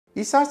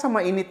Isa sa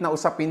mainit na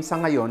usapin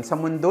sa ngayon sa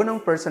mundo ng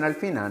personal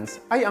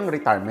finance ay ang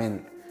retirement.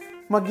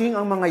 Maging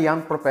ang mga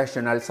young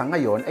professional sa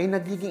ngayon ay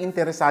nagiging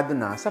interesado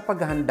na sa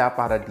paghahanda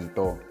para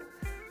dito.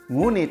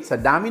 Ngunit sa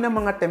dami ng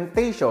mga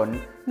temptation,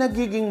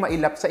 nagiging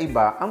mailap sa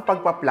iba ang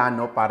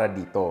pagpaplano para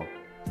dito.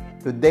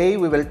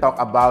 Today, we will talk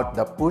about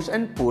the push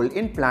and pull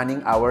in planning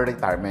our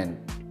retirement.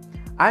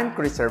 I'm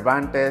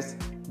Cervantes.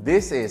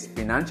 This is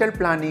Financial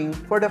Planning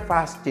for the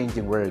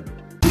Fast-Changing World.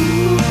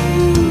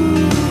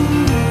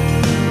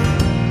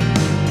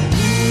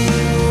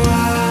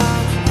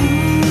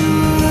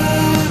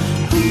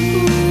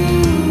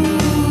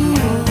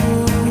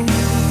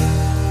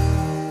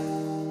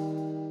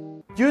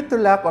 Due to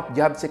lack of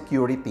job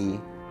security,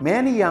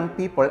 many young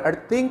people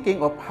are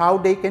thinking of how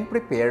they can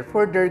prepare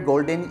for their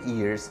golden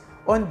years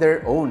on their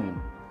own.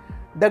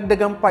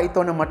 Dagdagan pa ito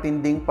ng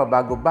matinding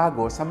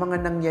pabago-bago sa mga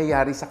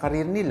nangyayari sa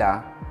karir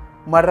nila,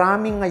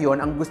 maraming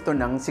ngayon ang gusto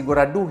nang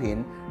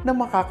siguraduhin na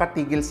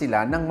makakatigil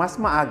sila ng mas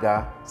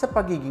maaga sa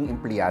pagiging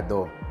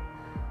empleyado.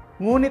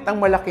 Ngunit ang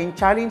malaking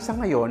challenge sa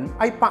ngayon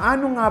ay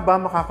paano nga ba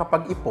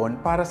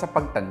makakapag-ipon para sa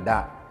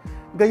pagtanda?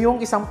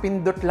 Gayong isang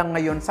pindot lang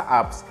ngayon sa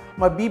apps,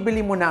 mabibili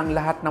mo na ang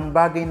lahat ng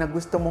bagay na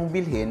gusto mong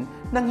bilhin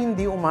nang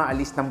hindi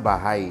umaalis ng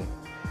bahay.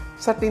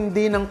 Sa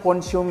tindi ng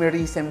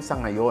consumerism sa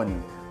ngayon,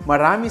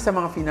 marami sa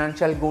mga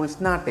financial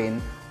goals natin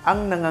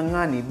ang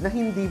nanganganib na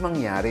hindi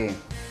mangyari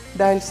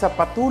dahil sa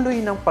patuloy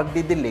ng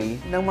pagdidelay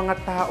ng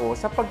mga tao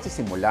sa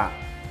pagsisimula.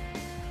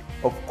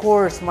 Of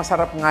course,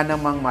 masarap nga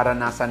namang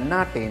maranasan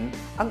natin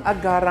ang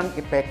agarang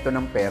epekto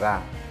ng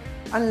pera.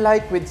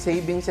 Unlike with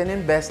savings and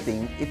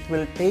investing, it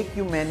will take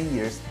you many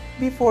years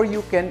before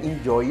you can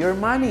enjoy your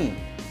money.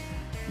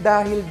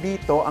 Dahil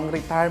dito, ang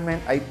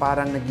retirement ay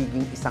parang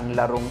nagiging isang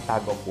larong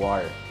tug of war.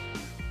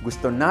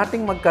 Gusto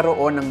nating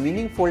magkaroon ng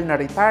meaningful na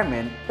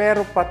retirement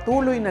pero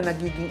patuloy na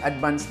nagiging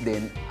advanced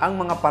din ang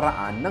mga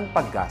paraan ng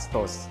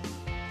paggastos.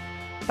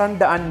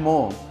 Tandaan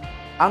mo,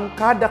 ang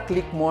kada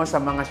click mo sa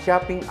mga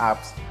shopping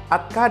apps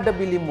at kada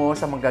bili mo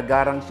sa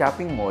magagarang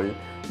shopping mall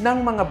ng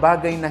mga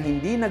bagay na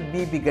hindi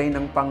nagbibigay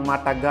ng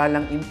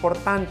pangmatagalang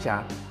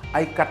importansya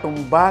ay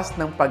katumbas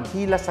ng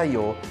paghila sa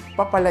iyo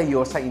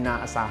papalayo sa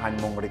inaasahan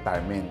mong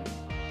retirement.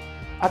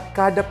 At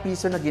kada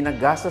piso na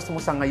ginagastos mo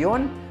sa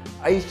ngayon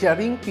ay siya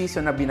ring piso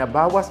na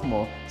binabawas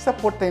mo sa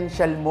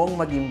potential mong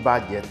maging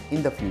budget in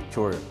the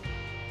future.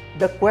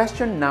 The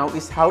question now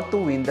is how to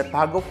win the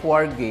tug of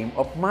war game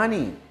of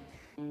money.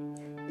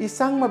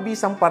 Isang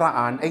mabisang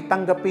paraan ay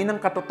tanggapin ang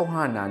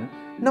katotohanan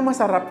na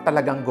masarap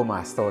talagang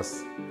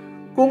gumastos.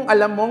 Kung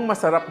alam mong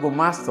masarap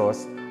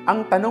gumastos,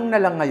 ang tanong na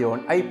lang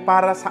ngayon ay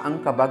para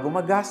saan ka ba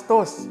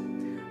gumagastos?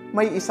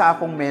 May isa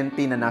akong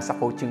mentee na nasa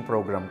coaching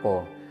program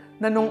ko,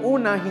 na nung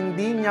una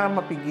hindi niya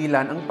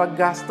mapigilan ang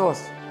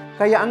paggastos.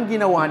 Kaya ang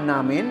ginawa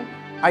namin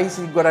ay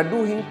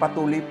siguraduhin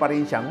patuloy pa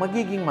rin siyang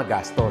magiging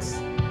magastos.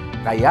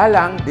 Kaya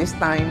lang, this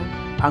time,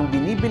 ang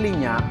binibili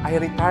niya ay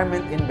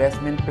retirement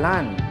investment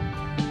plan.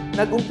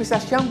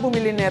 Nag-umpisa siyang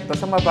bumili neto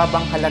sa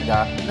mababang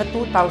halaga na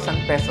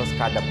 2,000 pesos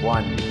kada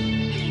buwan.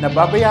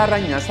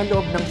 Nababayaran niya sa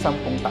loob ng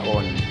 10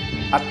 taon.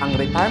 At ang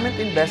retirement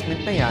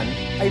investment na yan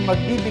ay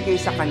magbibigay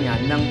sa kanya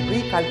ng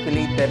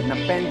pre-calculated na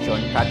pension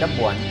kada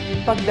buwan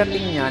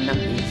pagdating niya ng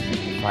age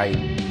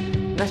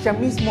 55, na siya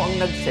mismo ang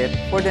nag-set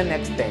for the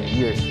next 10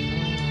 years.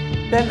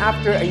 Then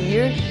after a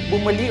year,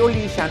 bumali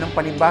uli siya ng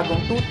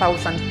panibagong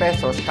 2,000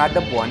 pesos kada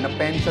buwan na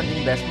pension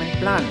investment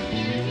plan.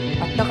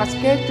 At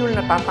nakaschedule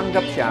na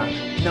tatanggap siya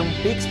ng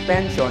fixed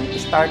pension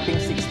starting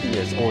 60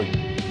 years old.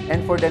 And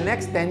for the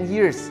next 10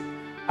 years,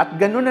 at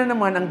gano'n na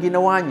naman ang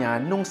ginawa niya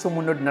nung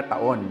sumunod na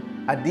taon.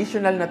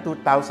 Additional na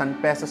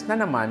 2,000 pesos na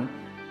naman,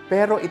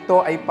 pero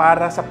ito ay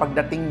para sa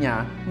pagdating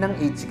niya ng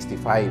age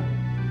 65.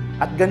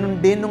 At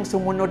gano'n din nung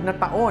sumunod na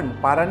taon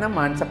para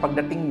naman sa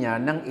pagdating niya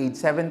ng age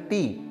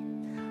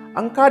 70.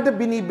 Ang kada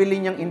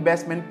binibili niyang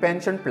investment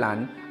pension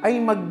plan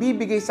ay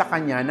magbibigay sa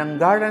kanya ng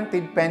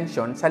guaranteed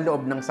pension sa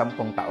loob ng 10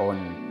 taon.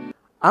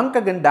 Ang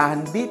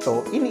kagandahan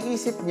dito,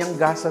 iniisip niyang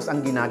gastos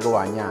ang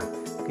ginagawa niya.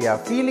 Kaya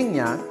feeling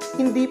niya,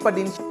 hindi pa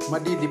din siya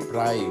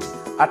madideprive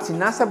at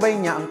sinasabay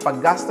niya ang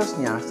paggastos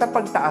niya sa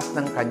pagtaas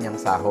ng kanyang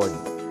sahod.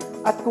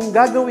 At kung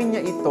gagawin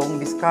niya itong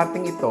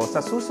discarding ito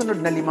sa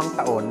susunod na 5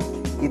 taon,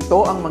 ito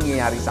ang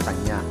mangyayari sa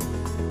kanya.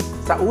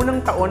 Sa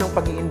unang taon ng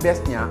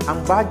pag-i-invest niya,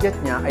 ang budget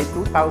niya ay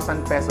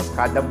 2,000 pesos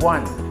kada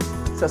buwan.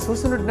 Sa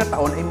susunod na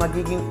taon ay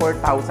magiging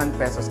 4,000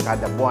 pesos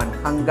kada buwan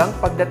hanggang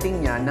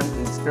pagdating niya ng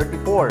age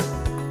 34.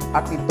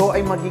 At ito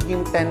ay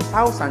magiging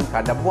 10,000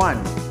 kada buwan.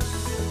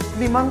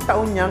 5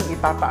 taon niyang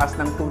itataas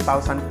ng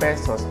 2,000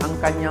 pesos ang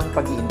kanyang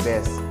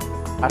pag-i-invest.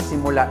 At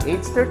simula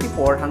age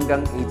 34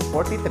 hanggang age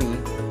 43,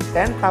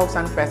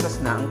 10,000 pesos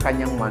na ang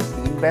kanyang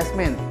monthly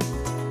investment.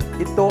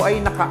 Ito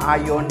ay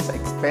nakaayon sa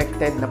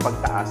expected na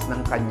pagtaas ng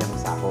kanyang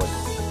sahod.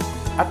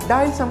 At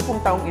dahil 10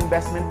 taong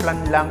investment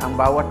plan lang ang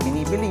bawat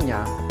binibili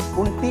niya,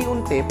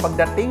 unti-unti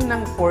pagdating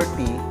ng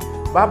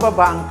 40,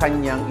 bababa ang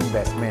kanyang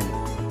investment.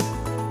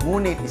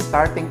 Ngunit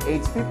starting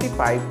age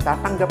 55,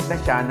 tatanggap na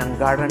siya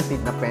ng guaranteed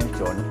na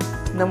pension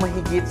na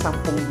mahigit 10,000.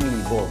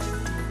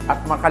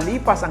 At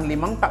makalipas ang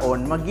 5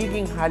 taon,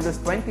 magiging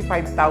halos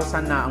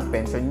 25,000 na ang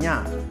pension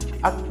niya.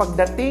 At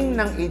pagdating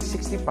ng age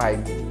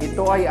 65,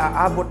 ito ay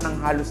aabot ng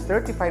halos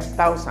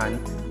 35,000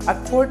 at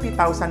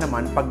 40,000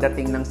 naman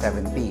pagdating ng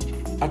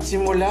 70. At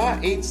simula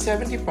age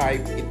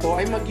 75, ito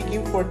ay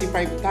magiging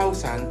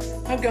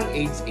 45,000 hanggang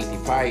age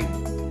 85.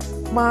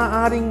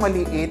 Maaaring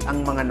maliit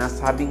ang mga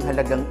nasabing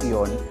halagang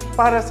iyon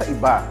para sa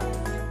iba.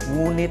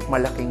 Ngunit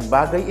malaking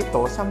bagay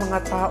ito sa mga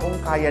taong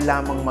kaya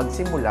lamang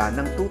magsimula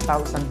ng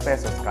 2,000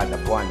 pesos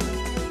kada buwan.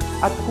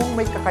 At kung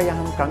may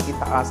kakayahan kang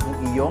itaas ang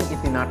iyong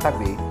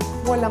itinatabi,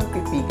 walang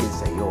pipigil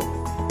sa iyo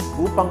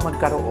upang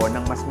magkaroon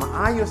ng mas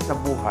maayos na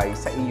buhay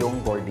sa iyong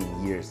golden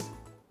years.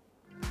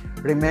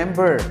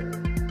 Remember,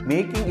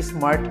 making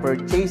smart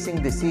purchasing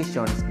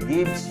decisions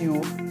gives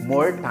you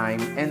more time,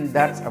 and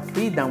that's a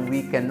freedom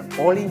we can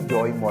all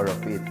enjoy more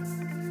of it.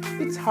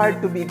 It's hard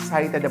to be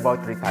excited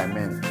about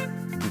retirement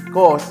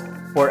because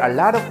for a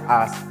lot of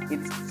us,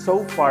 it's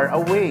so far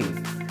away.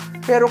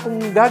 Pero kung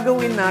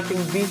gagawin nating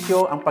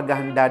bisyo ang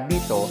paghahanda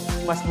dito,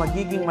 mas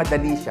magiging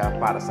madali siya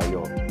para sa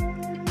iyo.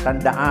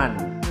 Tandaan,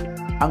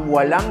 ang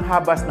walang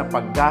habas na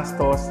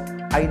paggastos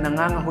ay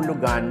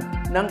nangangahulugan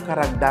ng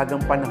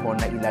karagdagang panahon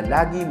na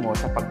ilalagi mo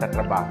sa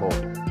pagtatrabaho.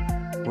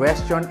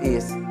 Question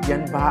is,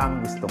 yan ba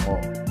ang gusto mo?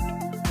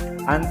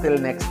 Until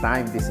next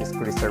time, this is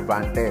Chris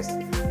Cervantes.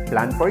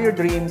 Plan for your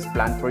dreams,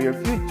 plan for your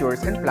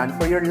futures, and plan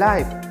for your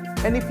life.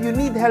 And if you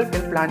need help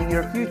in planning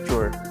your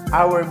future,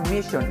 our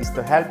mission is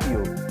to help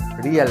you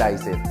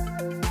realize it.